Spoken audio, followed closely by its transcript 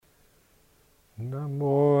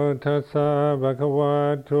Namo tassa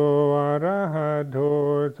bhagavato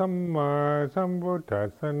arahato samma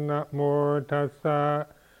sambuddhassa. Namo tassa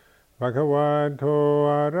bhagavato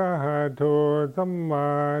arahato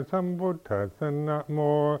samma sambuddhassa.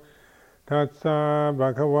 Namo tassa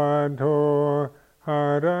bhagavato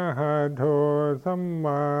arahato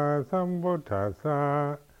samma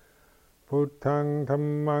sambuddhassa. Buddhaṃ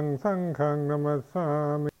dhammāṃ saṅghāṃ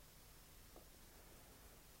namasāmi.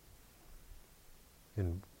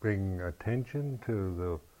 And bring attention to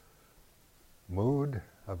the mood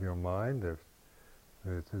of your mind. This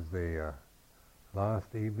is the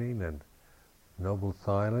last evening, and noble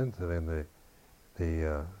silence, and then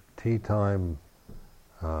the tea time,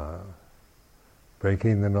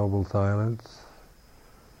 breaking the noble silence,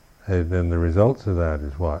 and then the results of that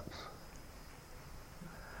is what?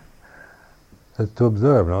 It's to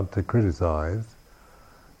observe, not to criticize.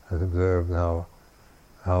 Let's observe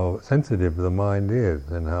how sensitive the mind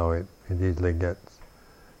is, and how it easily gets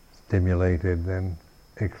stimulated and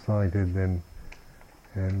excited,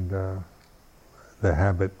 and the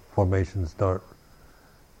habit formations start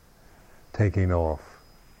taking off.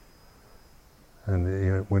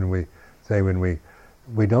 And when we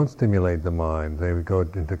don't stimulate the mind, then we go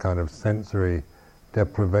into kind of sensory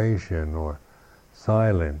deprivation or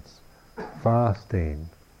silence, fasting,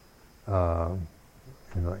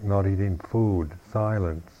 like not eating food,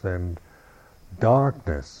 silence, and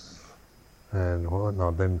darkness, and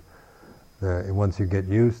whatnot. Then once you get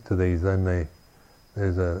used to these, then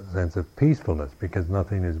there's a sense of peacefulness, because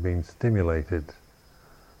nothing is being stimulated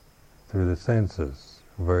through the senses.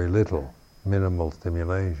 Very little, minimal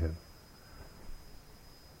stimulation.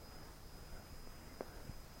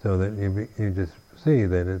 So that you just see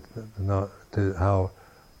that it's not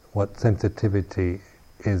what sensitivity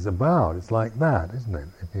is about. It's like that, isn't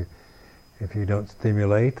it? If you don't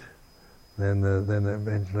stimulate, then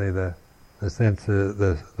eventually the sense of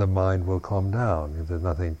the mind will calm down. If there's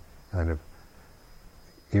nothing kind of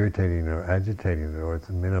irritating or agitating it, or it's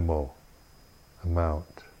a minimal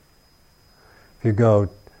amount. If you go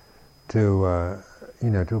to a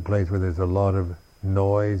place where there's a lot of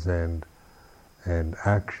noise and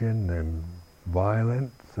action and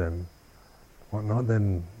violence and whatnot,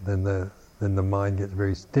 then the mind gets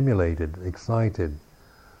very stimulated, excited,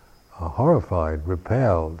 horrified,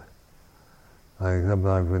 repelled. Like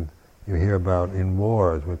sometimes when you hear about in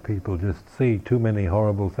wars, where people just see too many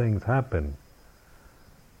horrible things happen,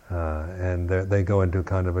 and they go into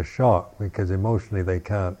kind of a shock, because emotionally they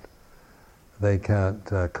can't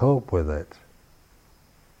cope with it.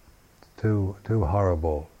 It's too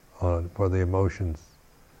horrible for the emotions.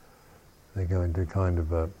 They go into kind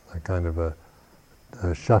of a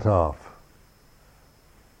shut off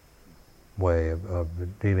way of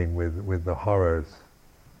dealing with the horrors.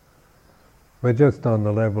 But just on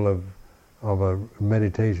the level of a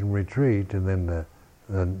meditation retreat, and then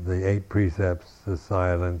the 8 precepts, the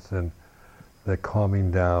silence and the calming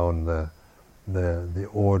down, the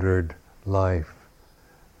ordered life,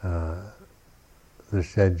 the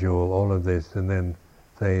schedule, all of this, and then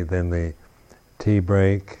the tea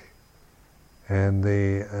break, and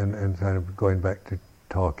kind of going back to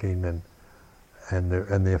talking, and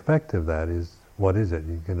the effect of that is, what is it?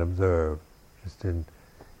 You can observe just in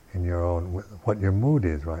your own, what your mood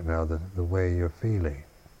is right now, the way you're feeling.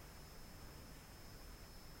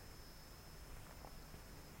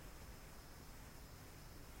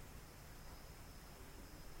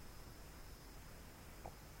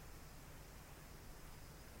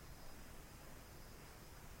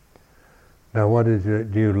 Now, do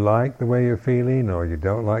you like the way you're feeling, or you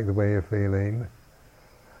don't like the way you're feeling?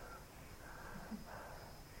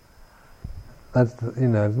 That's,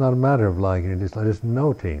 it's not a matter of liking it, it's just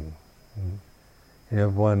noting. You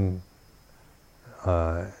have one,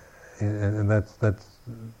 and that's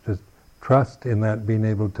just trust in that, being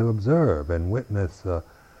able to observe and witness,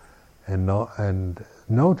 and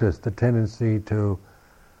notice the tendency to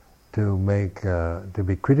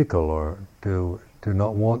be critical, or to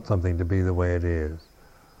not want something to be the way it is,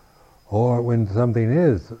 or when something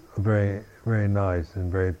is very, very nice and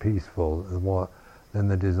very peaceful, then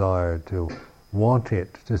the desire to want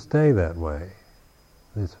it to stay that way,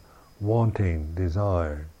 this wanting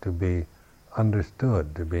desire to be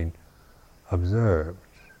understood, to be observed.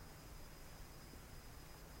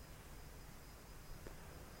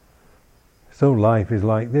 So life is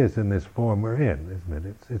like this, in this form we're in, isn't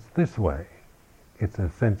it? It's this way. It's a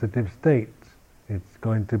sensitive state. It's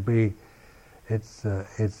going to be,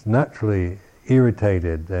 it's naturally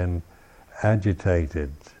irritated and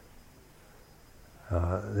agitated.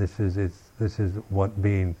 This is what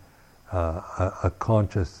being a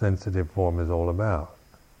conscious, sensitive form is all about.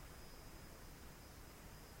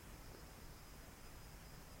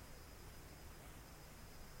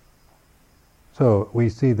 So we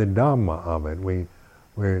see the Dhamma of it.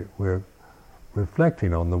 We're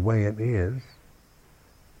reflecting on the way it is.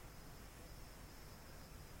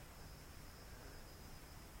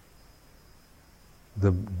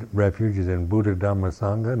 The refuge is in Buddha, Dhamma,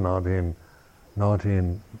 Sangha, not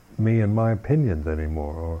in me and my opinions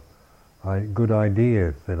anymore, or good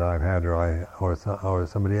ideas that I've had, or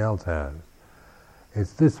somebody else has.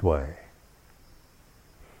 It's this way.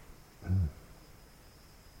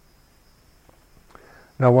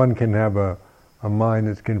 Now one can have a mind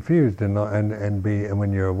that's confused and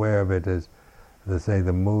when you're aware of it as, let's say,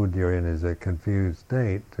 the mood you're in is a confused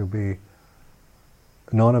state, to be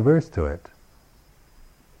non-averse to it.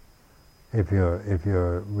 If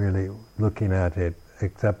you're really looking at it,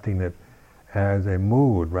 accepting it as a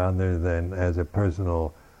mood rather than as a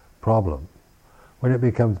personal problem. When it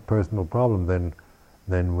becomes a personal problem,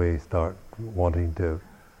 then we start wanting to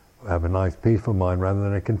have a nice peaceful mind rather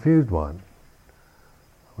than a confused one.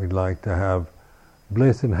 We'd like to have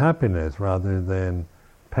bliss and happiness rather than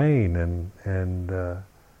pain and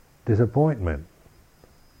disappointment.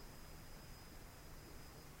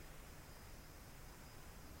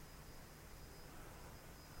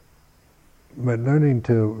 But learning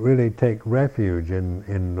to really take refuge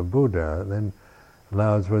in the Buddha then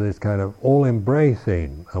allows for this kind of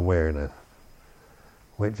all-embracing awareness,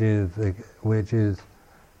 which is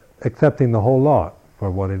accepting the whole lot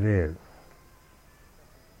for what it is.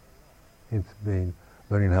 It's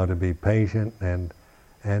learning how to be patient and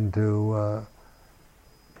to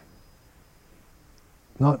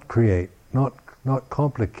not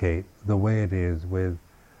complicate the way it is with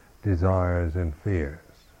desires and fears.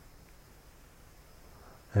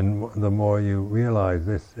 And the more you realize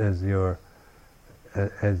this as how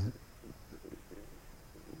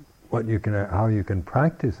you can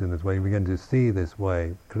practice in this way, you begin to see this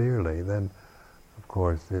way clearly, then of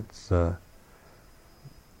course it's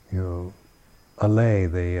you allay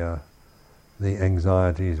the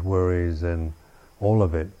anxieties, worries, and all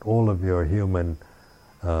of it. All of your human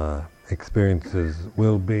experiences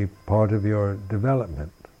will be part of your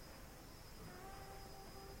development.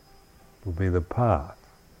 Will be the path.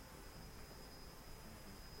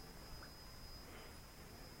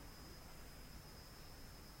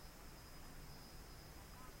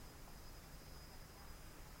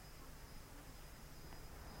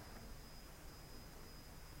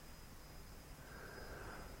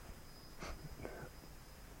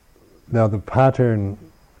 Now the pattern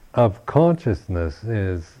of consciousness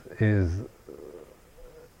is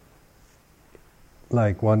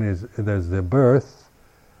like there's the birth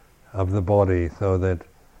of the body, so that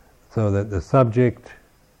the subject,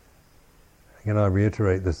 again I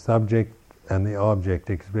reiterate, the subject and the object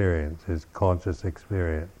experience is conscious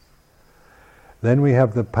experience. Then we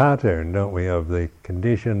have the pattern, don't we, of the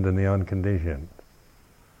conditioned and the unconditioned.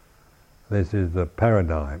 This is the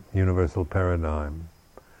paradigm, universal paradigm.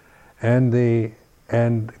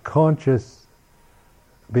 And conscious,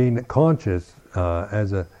 being conscious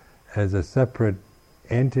as a separate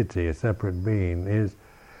entity, a separate being, is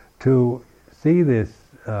to see this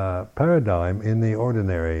paradigm in the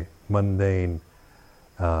ordinary, mundane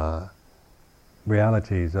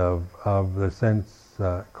realities of the sense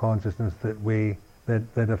consciousness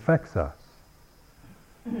that affects us.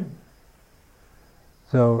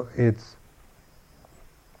 So it's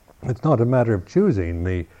not a matter of choosing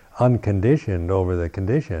the unconditioned over the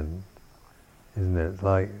conditioned, isn't it? It's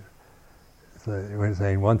like we're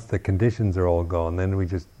saying once the conditions are all gone, then we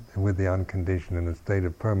just, with the unconditioned in a state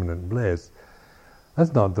of permanent bliss.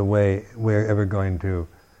 That's not the way we're ever going to,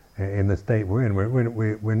 in the state we're in.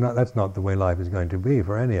 We're not. That's not the way life is going to be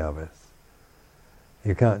for any of us.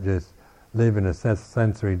 You can't just live in a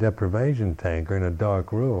sensory deprivation tank or in a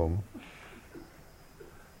dark room.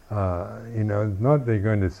 It's not that you're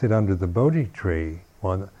going to sit under the Bodhi tree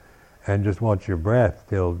and just watch your breath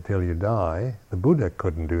till you die. The Buddha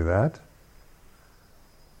couldn't do that.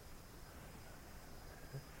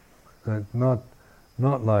 It's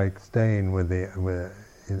not like staying with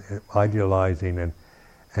idealizing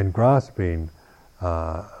and grasping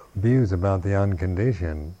views about the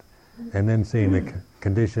unconditioned, and then seeing the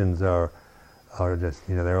conditions are just,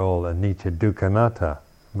 they're all anicca dukkha anatta,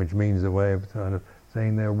 which means a way of kind of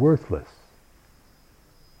saying they're worthless.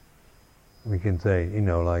 We can say,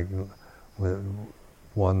 like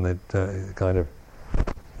one that kind of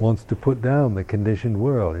wants to put down the conditioned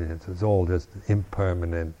world. It's all just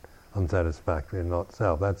impermanent, unsatisfactory, and not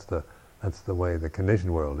self. That's the way the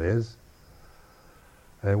conditioned world is.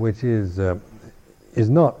 which is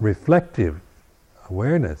not reflective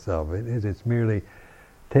awareness of it. It's merely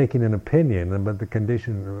taking an opinion, but the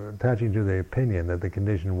condition, attaching to the opinion that the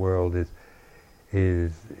conditioned world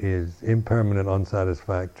is impermanent,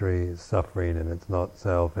 unsatisfactory, suffering, and it's not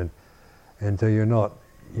self, and so you're not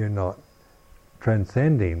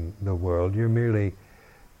transcending the world. You're merely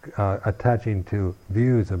attaching to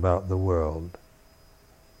views about the world,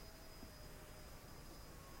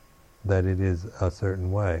 that it is a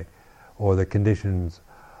certain way, or the conditions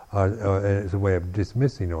are it's a way of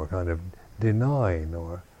dismissing or kind of denying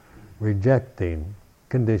or rejecting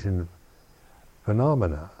conditioned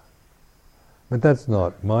phenomena. But that's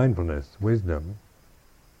not mindfulness, wisdom.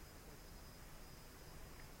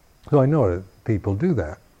 So I know that people do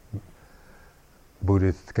that.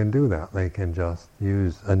 Buddhists can do that. They can just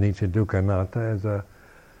use anicca dukkha anatta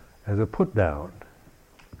as a put down.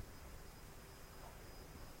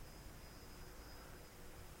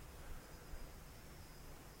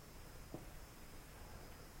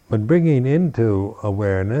 But bringing into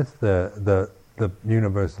awareness the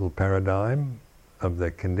universal paradigm of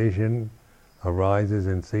the conditioned arises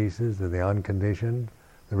and ceases, of the unconditioned,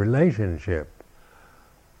 the relationship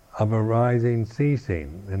of arising,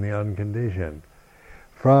 ceasing in the unconditioned,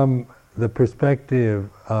 from the perspective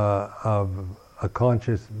of a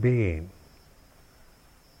conscious being.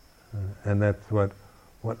 And that's what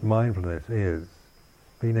mindfulness is,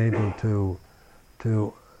 being able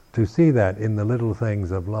to see that in the little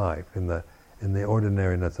things of life, in the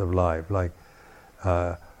ordinariness of life, like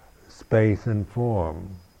space and form,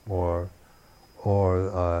 or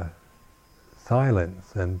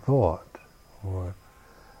silence and thought, or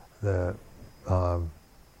the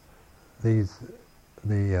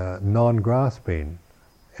non-grasping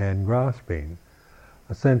and grasping,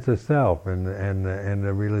 a sense of self and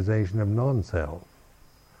a realization of non-self.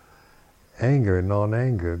 Anger and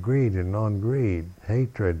non-anger, greed and non-greed,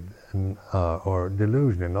 hatred and, or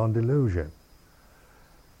delusion and non-delusion.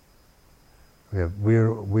 We have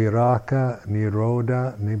viraka,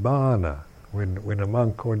 nirodha, nibbana. When a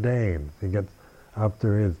monk ordains, he gets,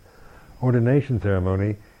 after his ordination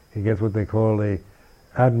ceremony, he gets what they call the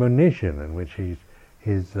admonition, in which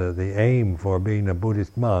the aim for being a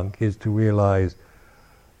Buddhist monk is to realize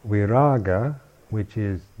viraga, which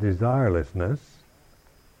is desirelessness,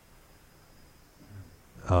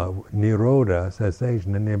 nirodha,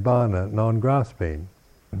 cessation, and nibbana, non-grasping.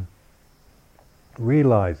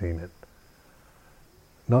 Realizing it,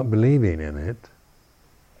 not believing in it.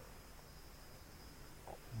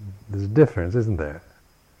 There's a difference, isn't there?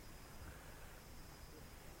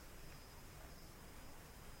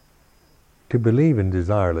 To believe in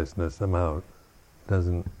desirelessness somehow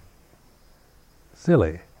doesn't,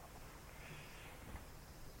 silly.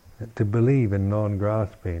 To believe in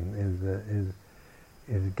non-grasping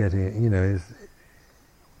is getting, is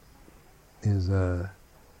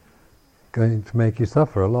going to make you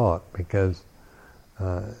suffer a lot, because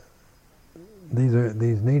these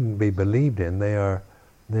needn't be believed in. They are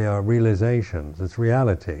realizations. It's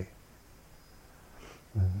reality.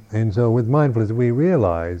 And so with mindfulness we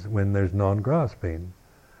realize when there's non-grasping.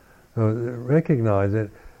 So recognize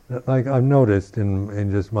it, like I've noticed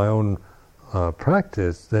in just my own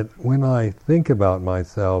practice, that when I think about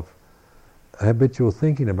myself, habitual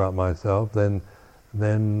thinking about myself, then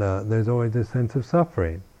there's always this sense of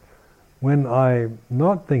suffering. When I'm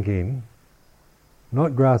not thinking,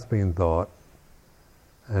 not grasping thought,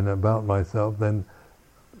 and about myself, then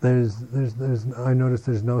I notice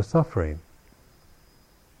there's no suffering.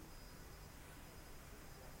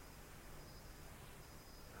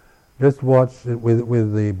 Just watch it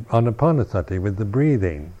with the anapanasati, with the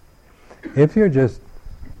breathing. If you're just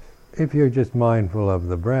mindful of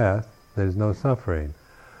the breath, there's no suffering.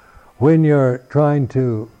 When you're trying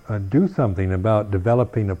to do something about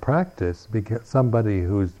developing a practice, because somebody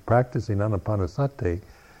who's practicing anapanasati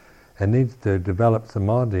and needs to develop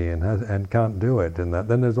samadhi and can't do it,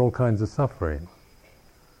 then there's all kinds of suffering.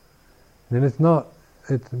 And it's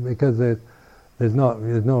because there's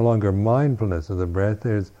no longer mindfulness of the breath.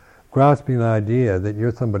 There's grasping the idea that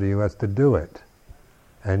you're somebody who has to do it,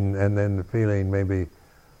 and then feeling maybe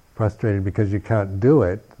frustrated because you can't do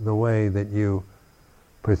it the way that you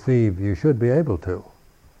perceive you should be able to.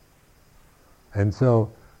 And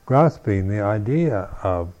so grasping the idea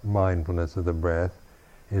of mindfulness of the breath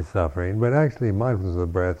is suffering, but actually mindfulness of the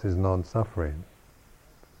breath is non-suffering.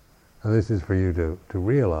 Now this is for you to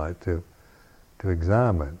realize, to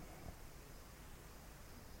examine.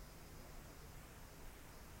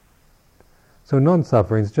 So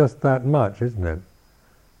non-suffering is just that much, isn't it?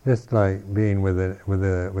 Just like being with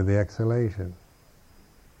the exhalation.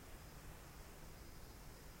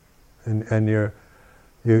 and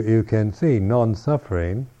you can see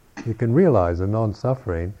non-suffering. You can realize a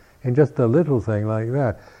non-suffering in just a little thing like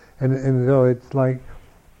that, and so it's like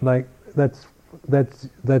that's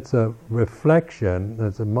a reflection.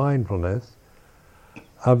 That's a mindfulness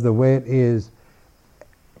of the way it is,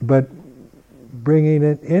 but bringing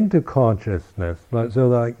it into consciousness.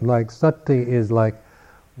 So like sati is like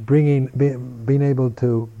being able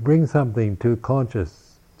to bring something to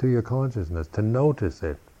your consciousness, to notice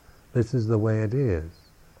it. This is the way it is.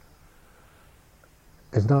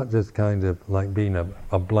 It's not just kind of like being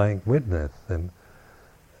a blank witness and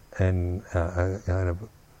a kind of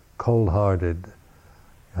cold-hearted,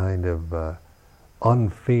 kind of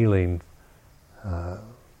unfeeling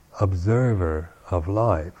observer of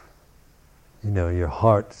life. Your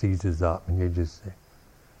heart seizes up and you're just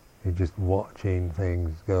watching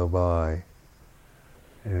things go by.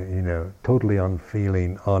 Totally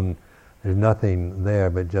unfeeling, there's nothing there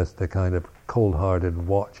but just a kind of cold-hearted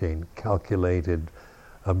watching, calculated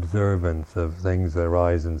observance of things that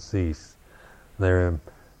arise and cease. They're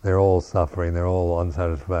all suffering, they're all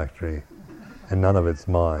unsatisfactory, and none of it's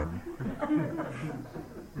mine.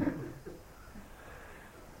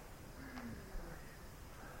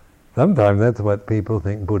 Sometimes that's what people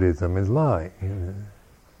think Buddhism is like.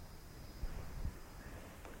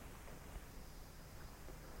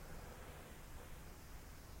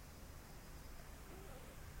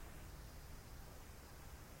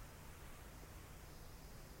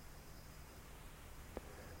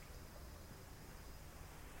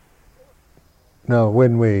 Now,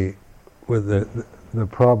 with the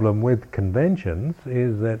problem with conventions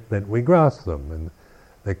is that we grasp them, and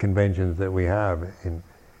the conventions that we have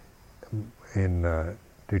to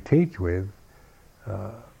teach with,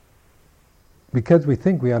 because we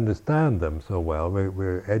think we understand them so well.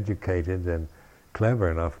 We're educated and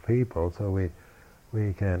clever enough people, so we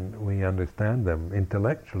understand them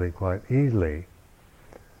intellectually quite easily,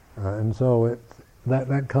 and so it's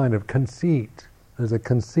that kind of conceit. There's a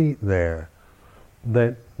conceit there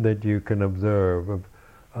that you can observe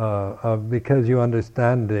of because you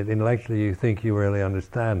understand it intellectually, you think you really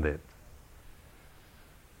understand it.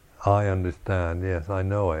 I understand, yes, I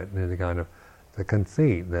know it. There's a kind of the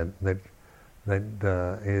conceit that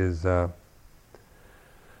is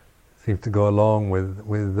seems to go along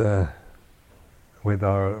with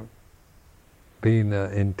our being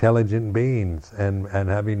intelligent beings and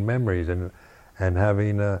having memories and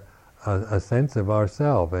having a sense of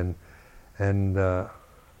ourself and the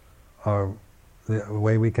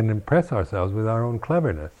way we can impress ourselves with our own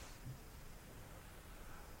cleverness.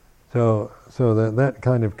 So that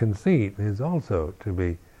kind of conceit is also to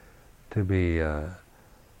be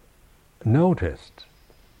noticed.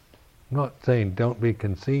 I'm not saying don't be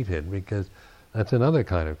conceited, because that's another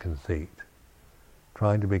kind of conceit.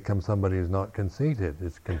 Trying to become somebody who's not conceited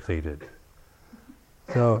is conceited.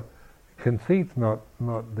 So conceit's not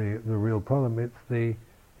the real problem.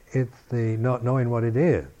 It's the not knowing what it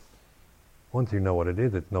is. Once you know what it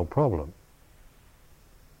is, it's no problem.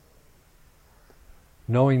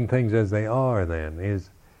 Knowing things as they are, then, is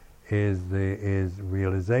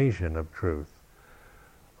realization of truth.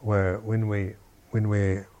 Where when we're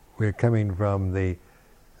coming from the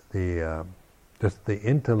just the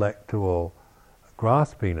intellectual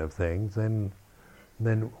grasping of things, then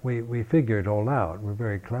we figure it all out. We're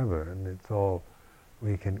very clever, and it's all.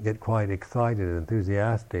 We can get quite excited and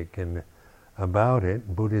enthusiastic about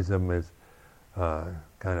it. Buddhism is kind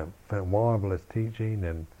of a marvelous teaching,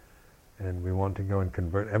 and we want to go and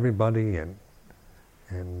convert everybody, and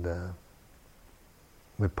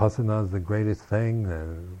Vipassana is the greatest thing,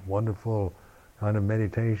 a wonderful kind of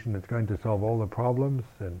meditation that's going to solve all the problems,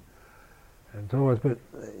 and so on. But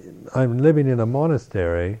I'm living in a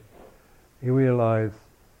monastery. You realize,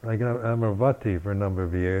 like I'm a Vati for a number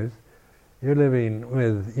of years. You're living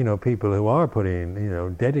with, people who are putting,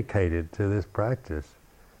 dedicated to this practice.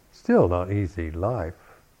 Still not easy life.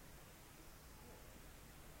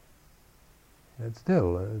 It's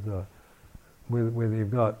still, with you've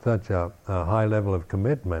got such a high level of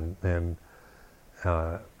commitment and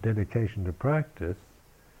dedication to practice,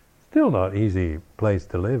 still not easy place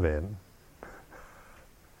to live in.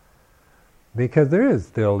 Because there is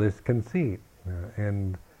still this conceit,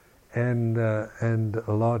 and a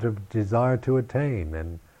lot of desire to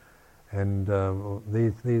attain, and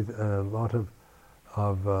these a lot of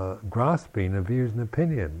grasping of views and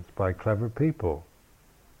opinions by clever people.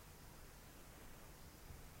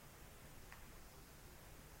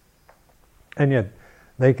 And yet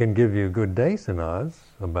they can give you good desanas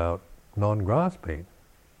about non-grasping,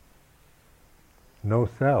 no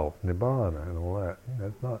self, nibbana, and all that.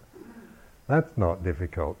 That's not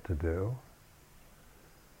difficult to do.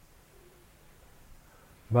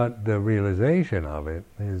 But the realization of it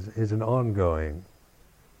is an ongoing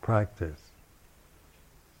practice.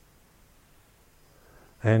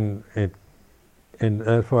 And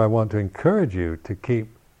therefore I want to encourage you to keep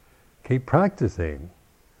practicing,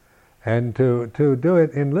 and to do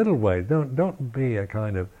it in little ways. Don't be a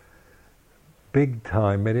kind of big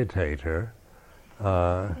time meditator.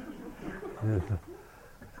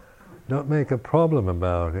 Don't make a problem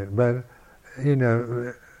about it, but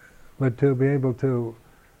but to be able to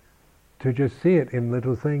just see it in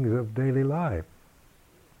little things of daily life.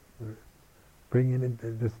 Bring it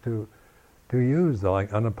in, just to use like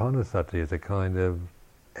anapanasati as a kind of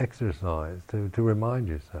exercise to remind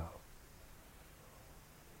yourself.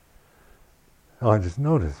 I just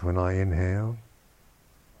notice when I inhale,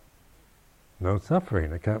 no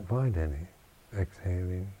suffering, I can't find any.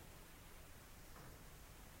 Exhaling.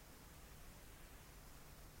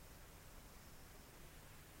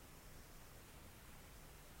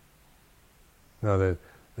 Now there's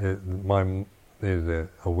the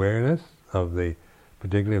awareness of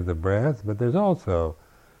particularly of the breath, but there's also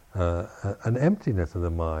an emptiness of the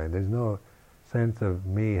mind. There's no sense of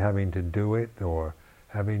me having to do it or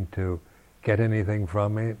having to get anything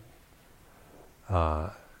from it.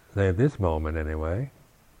 At this moment anyway,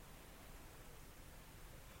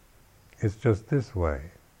 it's just this way.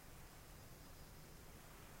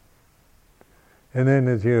 And then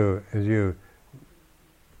as you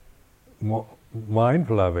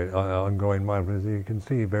mindful of it, ongoing mindfulness, you can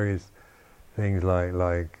see various things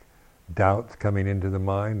like doubts coming into the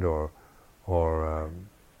mind, or how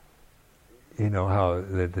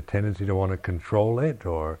the tendency to want to control it,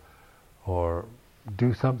 or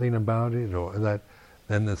do something about it, or that.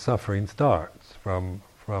 Then the suffering starts from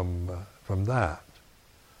that.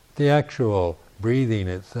 The actual breathing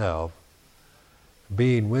itself,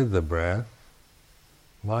 being with the breath,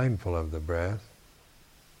 mindful of the breath,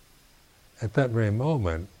 at that very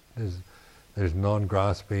moment, there's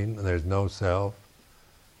non-grasping, there's no self,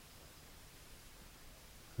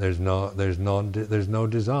 there's no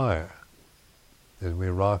desire. There's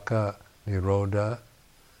viraka, nirodha,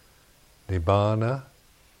 nibbana.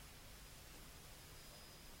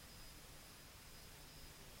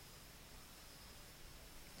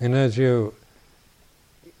 And as you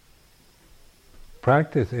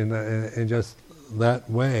practice in just that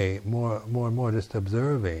way, more and more, just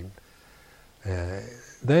observing,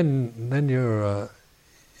 then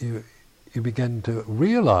you begin to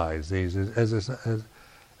realize these as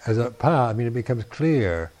a path. I mean, it becomes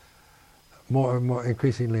clear, more and more,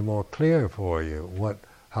 increasingly more clear for you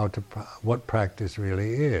what practice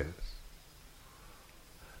really is.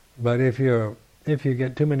 But if you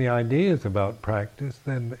get too many ideas about practice,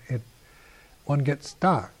 then one gets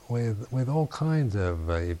stuck with all kinds of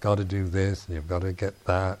you've got to do this, and you've got to get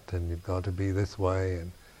that, and you've got to be this way,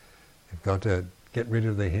 and you've got to get rid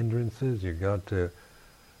of the hindrances, you've got to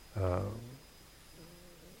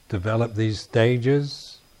develop these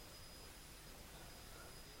stages.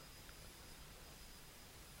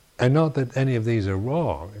 And not that any of these are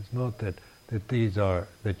wrong. It's not that these are,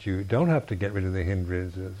 that you don't have to get rid of the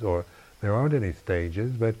hindrances, or there aren't any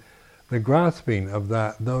stages, but the grasping of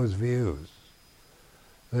those views.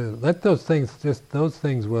 Let those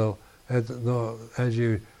things will, as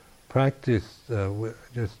you practice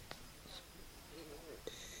just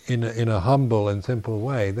in a humble and simple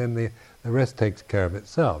way, then the rest takes care of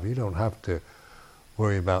itself. You don't have to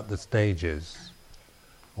worry about the stages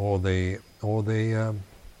or the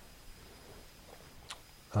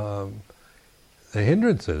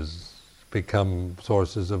hindrances become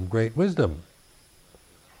sources of great wisdom.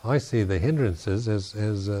 I see the hindrances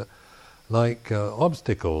as like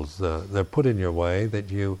obstacles. They're put in your way that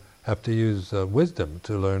you have to use wisdom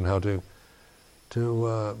to learn how to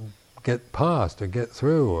get past or get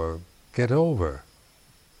through or get over.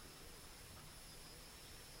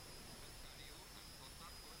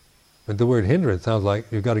 But the word hindrance sounds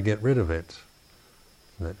like you've got to get rid of it.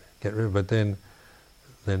 But then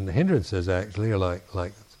the hindrances actually are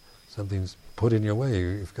like something's put in your way.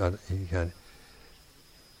 You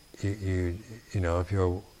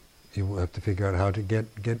have to figure out how to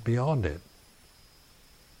get beyond it.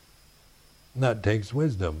 And that takes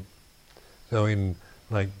wisdom. So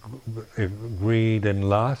if greed and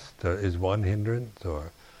lust is one hindrance,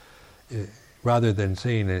 or rather than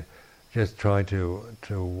seeing it, just try to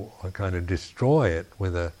kind of destroy it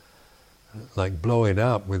with blow it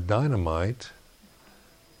up with dynamite,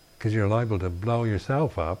 because you're liable to blow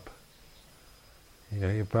yourself up.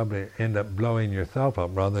 You probably end up blowing yourself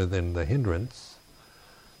up rather than the hindrance.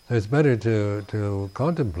 So it's better to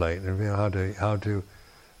contemplate and feel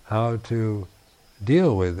how to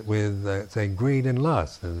deal with say greed and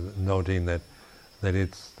lust, and noting that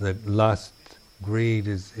lust, greed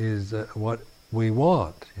is what we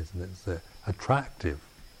want, isn't it? It's attractive,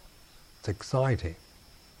 it's exciting.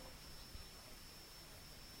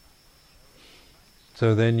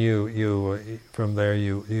 So then you from there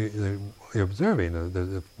you're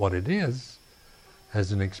observing what it is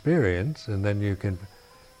as an experience, and then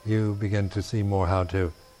you begin to see more how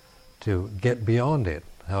to get beyond it,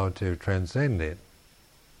 how to transcend it,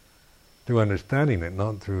 through understanding it,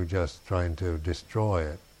 not through just trying to destroy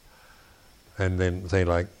it. And then say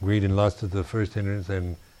like greed and lust is the first hindrance,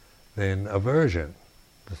 and then aversion,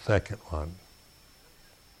 the second one.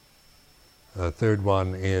 The third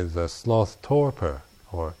one is sloth, torpor,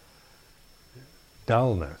 or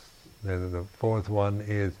dullness. Then the fourth one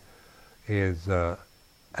is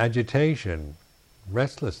agitation,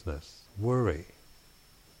 restlessness, worry.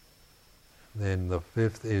 Then the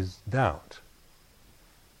fifth is doubt.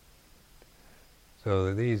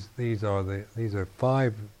 So these are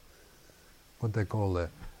five, what they call the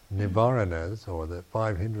nivaranas, or the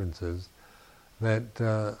five hindrances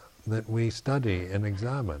that we study and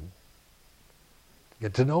examine.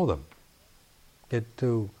 Get to know them. Get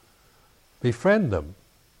to befriend them.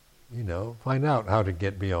 Find out how to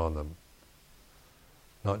get beyond them.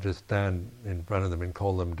 Not just stand in front of them and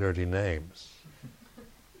call them dirty names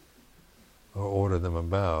or order them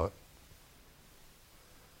about.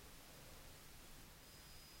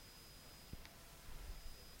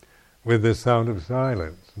 With the sound of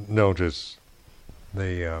silence, notice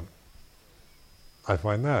I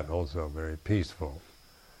find that also very peaceful,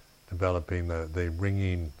 developing the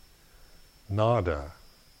ringing nada.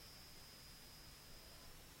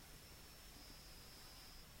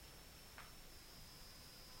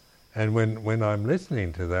 And when I'm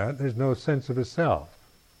listening to that, there's no sense of a self.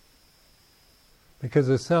 Because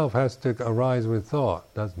the self has to arise with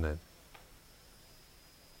thought, doesn't it?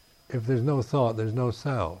 If there's no thought, there's no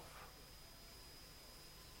self.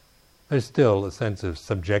 There's still a sense of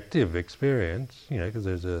subjective experience, because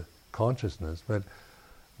there's a consciousness, but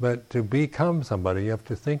to become somebody, you have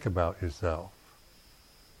to think about yourself.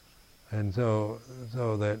 And so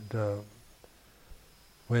that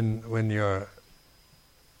when you're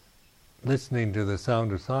listening to the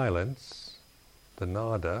sound of silence, the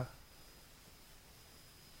nada,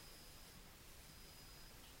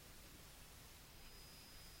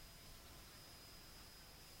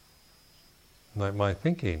 my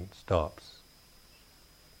thinking stops.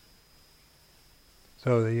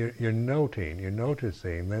 So you're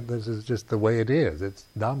noticing that this is just the way it is. It's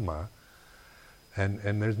Dhamma,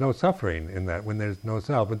 and there's no suffering in that when there's no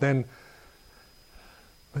self. But then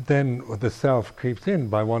the self creeps in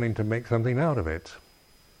by wanting to make something out of it.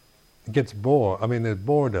 It gets bored. I mean, there's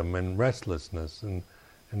boredom and restlessness and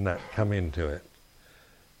that come into it.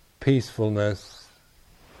 Peacefulness,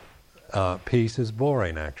 peace is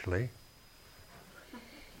boring actually.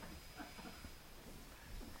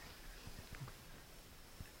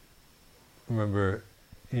 Remember,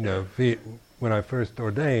 when I first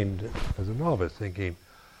ordained as a novice, thinking,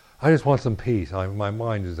 I just want some peace. My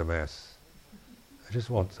mind is a mess. I just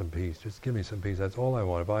want some peace. Just give me some peace. That's all I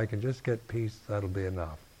want. If I can just get peace, that'll be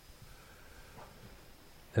enough.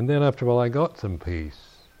 And then after a while, I got some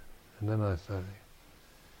peace. And then I said,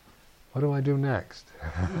 what do I do next?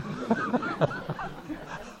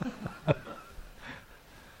 That's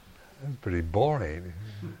pretty boring.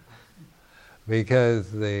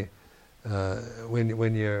 Because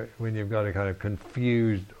when you've got a kind of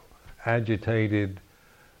confused, agitated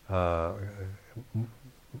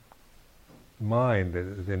mind that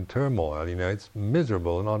is in turmoil, it's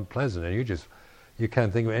miserable and unpleasant, and you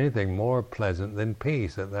can't think of anything more pleasant than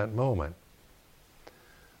peace at that moment.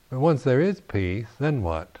 But once there is peace, then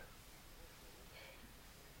what?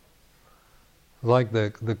 Like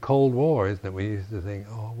the Cold War, isn't it? We used to think,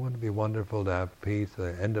 wouldn't it be wonderful to have peace,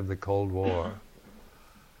 the end of the Cold War?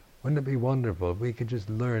 Wouldn't it be wonderful if we could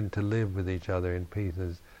just learn to live with each other in peace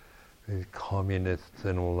as communists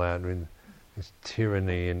and all that, and this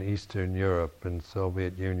tyranny in Eastern Europe and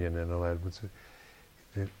Soviet Union and all that.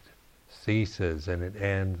 It ceases and it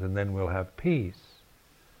ends, and then we'll have peace.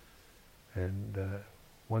 And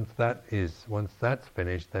once that's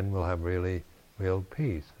finished, then we'll have real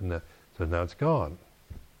peace. And so now it's gone.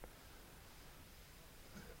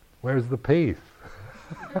 Where's the peace?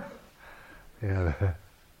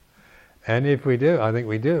 And if we do, I think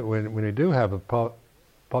we do, when we do have a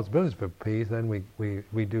possibilities for peace, then we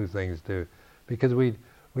do things too, because we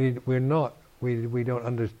don't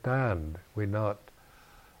understand, we don't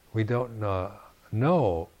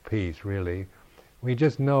know peace really. We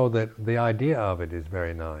just know that the idea of it is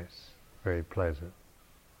very nice, very pleasant.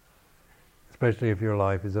 Especially if your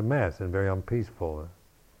life is a mess and very unpeaceful.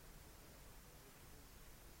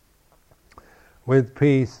 With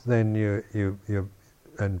peace, then you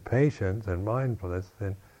and patience and mindfulness,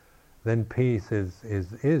 then peace is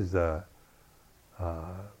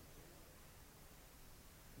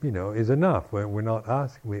enough. We're not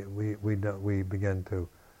asking. We begin to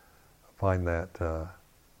find that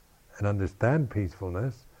and understand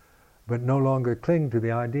peacefulness, but no longer cling to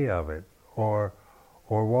the idea of it, or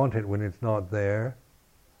want it when it's not there,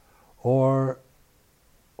 or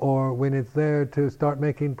when it's there to start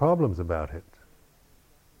making problems about it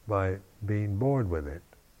by being bored with it.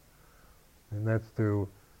 And that's through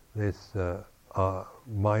this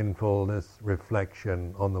mindfulness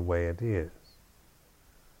reflection on the way it is.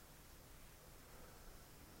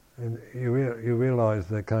 And you realize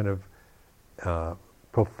the kind of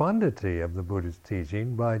profundity of the Buddha's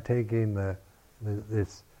teaching by taking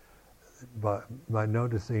by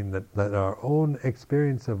noticing that our own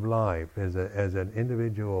experience of life as an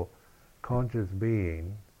individual conscious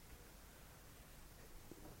being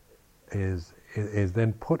is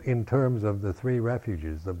then put in terms of the three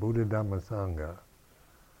refuges, the Buddha, Dhamma, Sangha.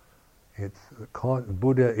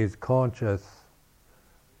 Buddha is conscious.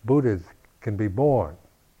 Buddhas can be born.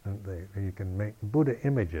 You can make Buddha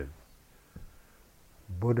images.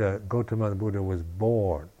 Gautama Buddha was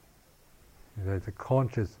born. It's a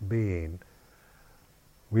conscious being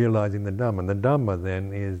realizing the Dhamma. The Dhamma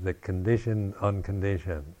then is the conditioned,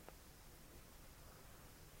 unconditioned.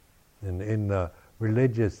 And in the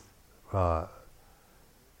religious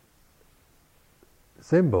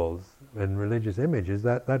symbols and religious images,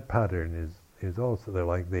 that pattern is also there,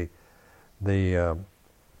 like the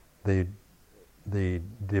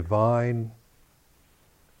divine,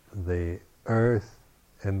 the earth,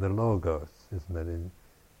 and the logos, isn't it?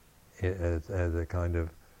 As a kind of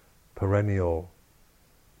perennial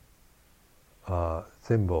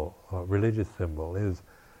symbol, religious symbol, is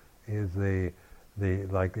the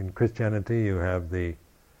like in Christianity you have the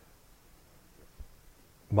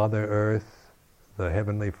Mother Earth, the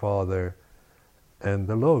Heavenly Father, and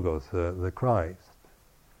the Logos, the Christ.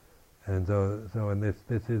 And so in this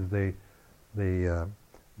is the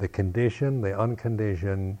conditioned, the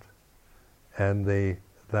unconditioned, and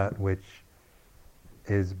that which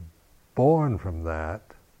is born from that,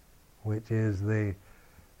 which is the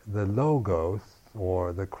Logos,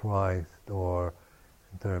 or the Christ, or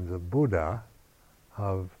in terms of Buddha,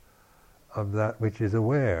 of that which is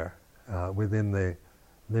aware within the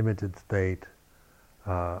limited state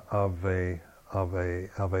of a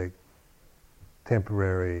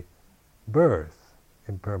temporary birth,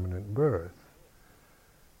 impermanent birth,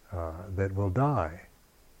 that will die.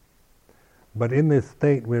 But in this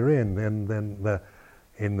state we're in, then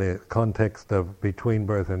in the context of between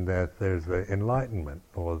birth and death, there's the enlightenment,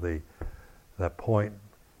 or the point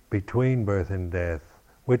between birth and death,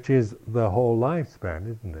 which is the whole lifespan,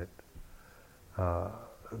 isn't it?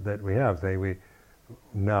 That we have.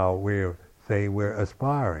 We're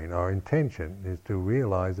aspiring. Our intention is to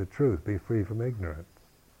realize the truth, be free from ignorance.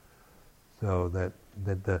 So that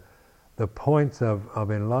the points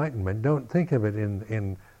of enlightenment, don't think of it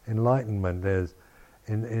in enlightenment as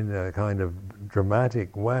in a kind of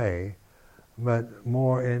dramatic way, but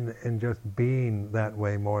more in just being that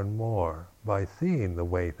way more and more, by seeing the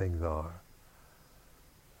way things are.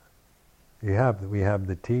 We have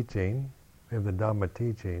the teaching, we have the Dhamma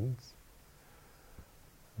teachings.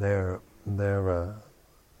 They're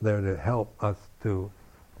to help us to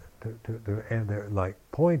and they're like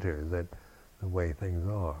pointers at the way things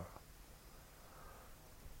are.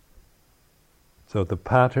 So the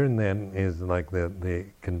pattern then is like the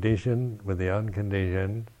conditioned with the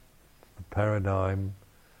unconditioned, the paradigm.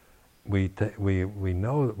 We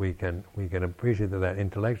know that we can appreciate that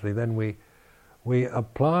intellectually. Then we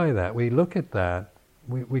apply that. We look at that.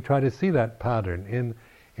 We try to see that pattern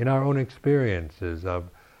in our own experiences of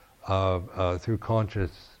through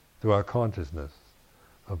our consciousness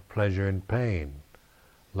of pleasure and pain,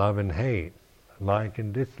 love and hate, like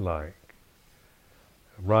and dislike,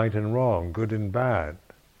 right and wrong, good and bad.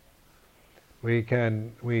 We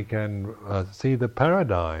can see the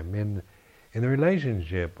paradigm in the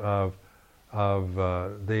relationship of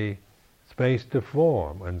the space to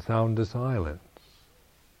form and sound to silence.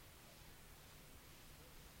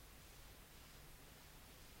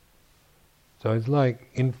 So it's like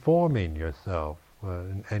informing yourself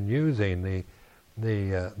and using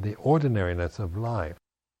the ordinariness of life.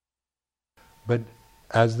 But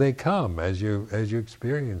as they come, as you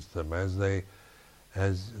experience them, as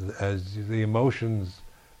as the emotions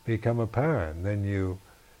become apparent, then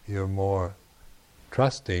you're more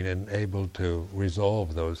trusting and able to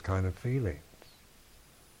resolve those kind of feelings.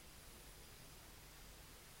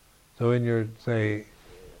 So in your, say,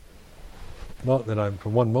 not that I'm for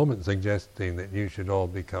one moment suggesting that you should all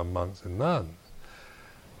become monks and nuns,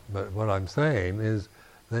 but what I'm saying is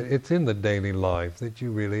that it's in the daily life that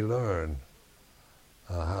you really learn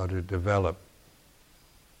how to develop,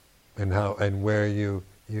 and how and where you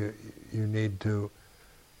need to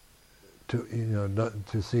not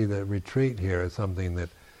to see the retreat here as something that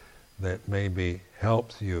maybe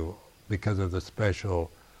helps you because of the special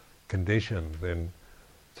conditions and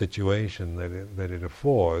situation that it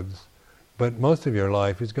affords, but most of your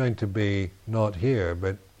life is going to be not here,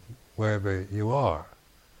 but wherever you are,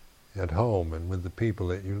 at home and with the people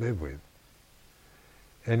that you live with.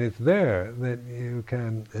 And it's there that you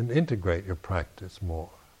can integrate your practice more.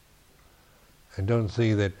 And don't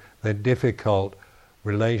see that difficult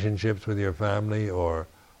relationships with your family or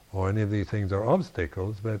any of these things are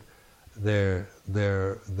obstacles, but they're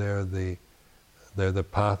the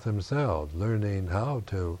path themselves. Learning how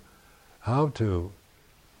to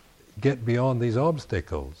get beyond these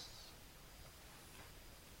obstacles.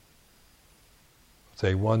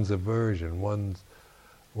 Say one's aversion, one's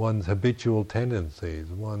habitual tendencies,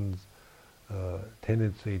 one's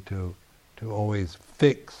tendency to always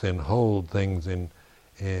fix and hold things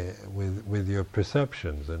with your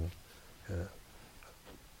perceptions, and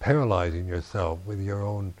paralyzing yourself with your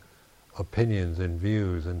own opinions and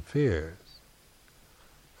views and fears.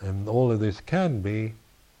 And all of this can be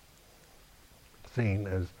seen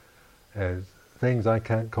as things I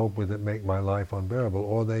can't cope with that make my life unbearable,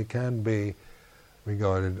 or they can be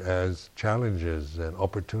regarded as challenges and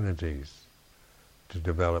opportunities to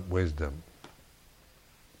develop wisdom.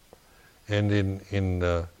 And when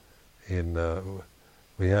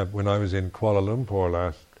I was in Kuala Lumpur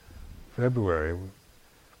last February,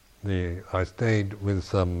 I stayed with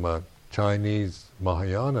some Chinese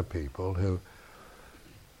Mahayana people who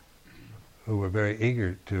were very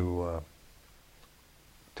eager to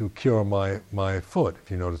cure my foot.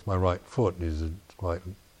 If you notice, my right foot is quite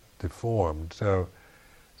deformed, so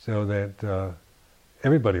that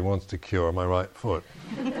everybody wants to cure my right foot.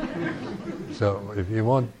 So if you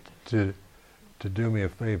want to do me a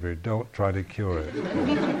favor, don't try to cure it.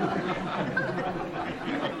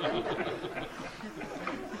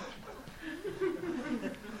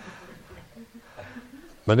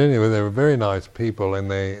 But anyway, they were very nice people, and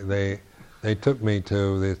they took me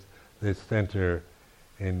to this center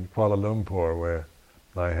in Kuala Lumpur where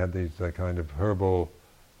I had these kind of herbal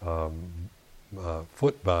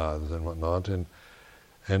foot baths and whatnot, and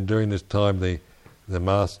during this time the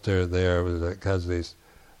master there has this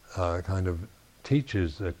kind of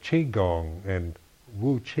teaches Qigong and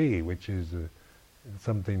Wu Qi, which is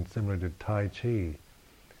something similar to Tai Chi.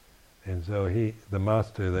 And so the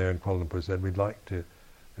master there in Kuala Lumpur said,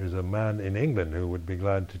 there's a man in England who would be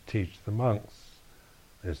glad to teach the monks.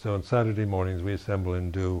 And so on Saturday mornings we assemble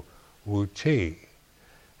and do Wu Qi.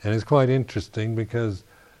 And it's quite interesting because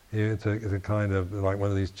it's a kind of like one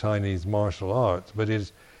of these Chinese martial arts, but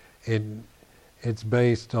it's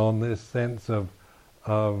based on this sense of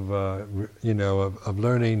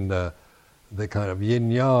learning the kind of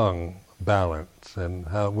yin-yang balance, and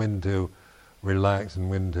when to relax and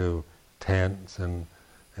when to tense and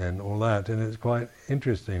all that. And it's quite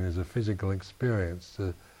interesting as a physical experience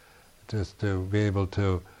to be able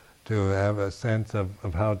to have a sense of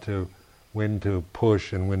when to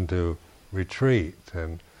push and when to retreat,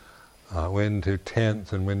 and when to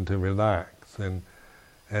tense and when to relax. And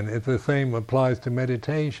it's the same applies to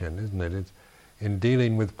meditation, isn't it? It's in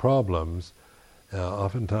dealing with problems.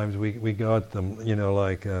 Oftentimes we got them,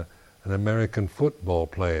 like an American football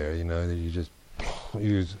player, that you just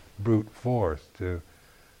use brute force to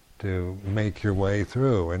make your way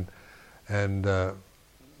through, and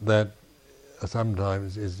that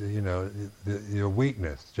sometimes is your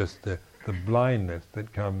weakness, just the blindness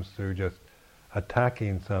that comes through just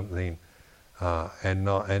attacking something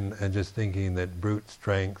and just thinking that brute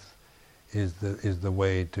strength is the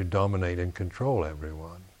way to dominate and control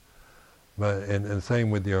everyone. But and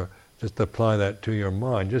same with just apply that to your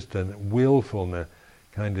mind, just a willfulness,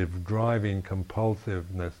 kind of driving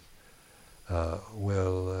compulsiveness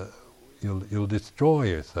you'll destroy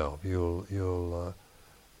yourself. You'll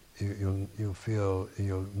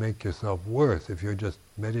make yourself worse if you're just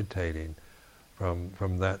meditating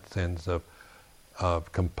from that sense of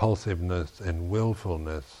compulsiveness and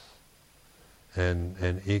willfulness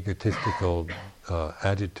and egotistical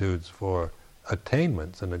attitudes for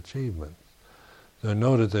attainments and achievements. So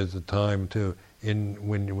notice there's a time to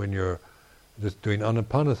when you're just doing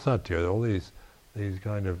anapanasati, all these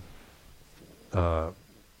kind of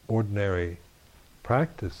ordinary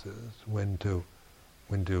practices, when to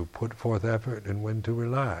put forth effort and when to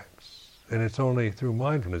relax. And it's only through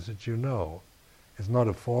mindfulness that you know. It's not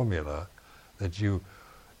a formula that you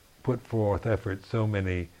put forth effort so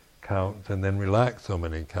many counts and then relax so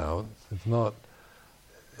many counts. It's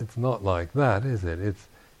not like that, is it?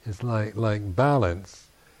 It's like balance.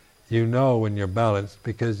 You know when you're balanced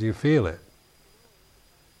because you feel it.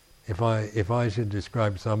 If I should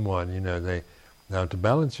describe someone, now to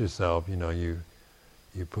balance yourself, you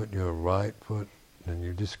put your right foot and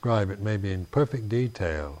you describe it maybe in perfect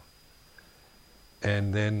detail,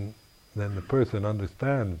 and then the person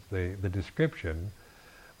understands the description,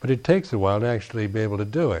 but it takes a while to actually be able to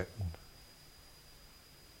do it.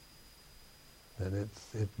 And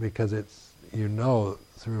it's because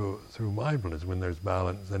through mindfulness when there's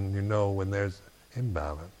balance, and when there's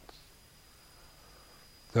imbalance.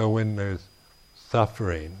 So when there's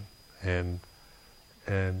suffering and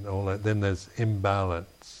all that, then there's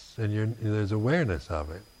imbalance, and there's awareness of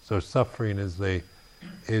it. So suffering is a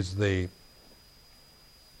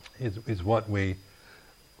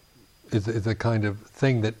kind of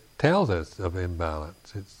thing that tells us of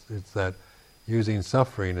imbalance. It's that using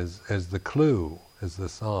suffering as the clue, as the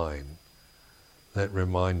sign that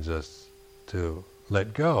reminds us to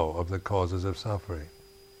let go of the causes of suffering.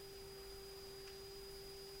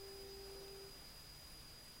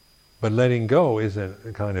 But letting go isn't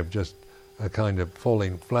a kind of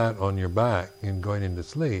falling flat on your back and going into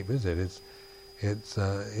sleep, is it?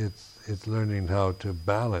 It's learning how to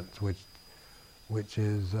balance, which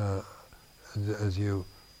is as you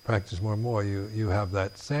practice more and more, you have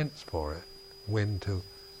that sense for it. When to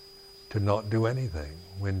not do anything,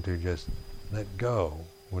 when to just let go,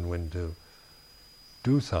 when to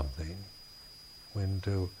do something, when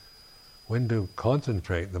to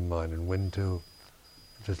concentrate the mind, and when to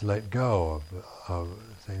just let go of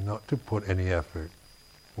saying not to put any effort,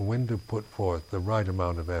 when to put forth the right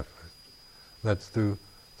amount of effort. That's through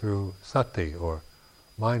sati, or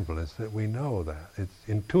mindfulness, that we know that. It's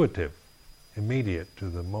intuitive, immediate to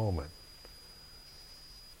the moment.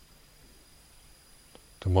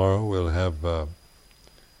 Tomorrow we'll have a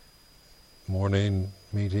morning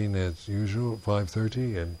meeting as usual,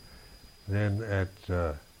 5:30, and then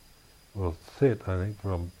we'll sit, I think,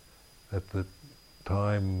 at the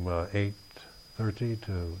time 8:30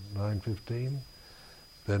 to 9:15.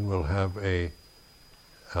 Then we'll have a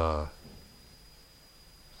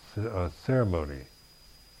ceremony,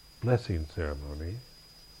 blessing ceremony,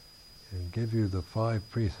 and give you the 5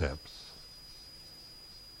 precepts.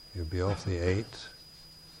 You'll be off the 8,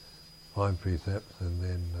 5 precepts, and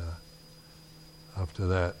then after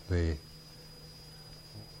that,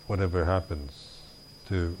 whatever happens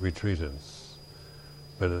to retreatants,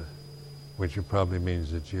 but which probably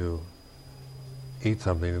means that you eat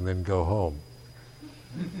something and then go home.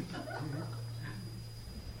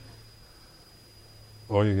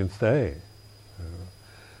 Or you can stay.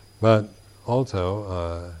 But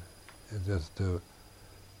also, just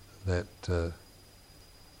that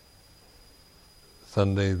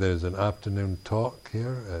Sunday there's an afternoon talk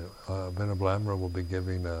here. Venerable Amra will be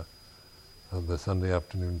giving the Sunday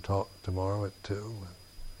afternoon talk tomorrow at 2.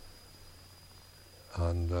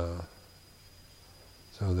 And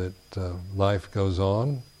so that life goes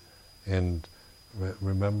on, and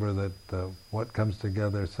remember that what comes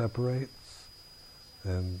together separates,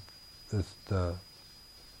 and just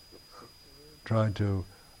try to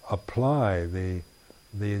apply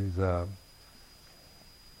these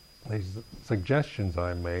suggestions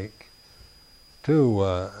I make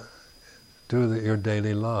to your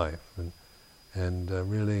daily life, and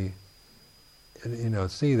really,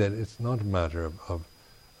 see that it's not a matter of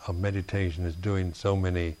meditation is doing so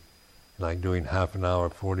many, like doing half an hour,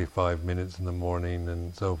 45 minutes in the morning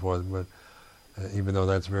and so forth, but even though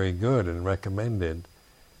that's very good and recommended,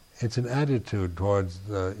 it's an attitude towards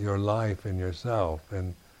your life and yourself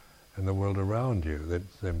and the world around you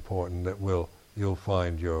that's important, that you'll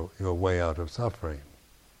find your way out of suffering,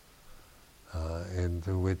 and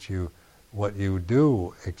through which what you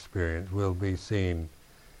do experience will be seen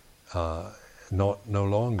no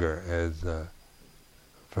longer as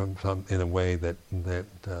in a way that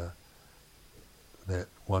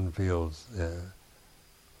one feels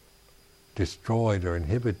destroyed or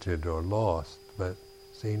inhibited or lost, but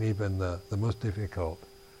seen even the most difficult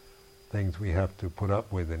things we have to put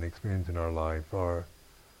up with and experience in our life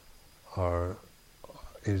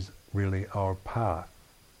is really our path,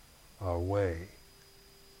 our way.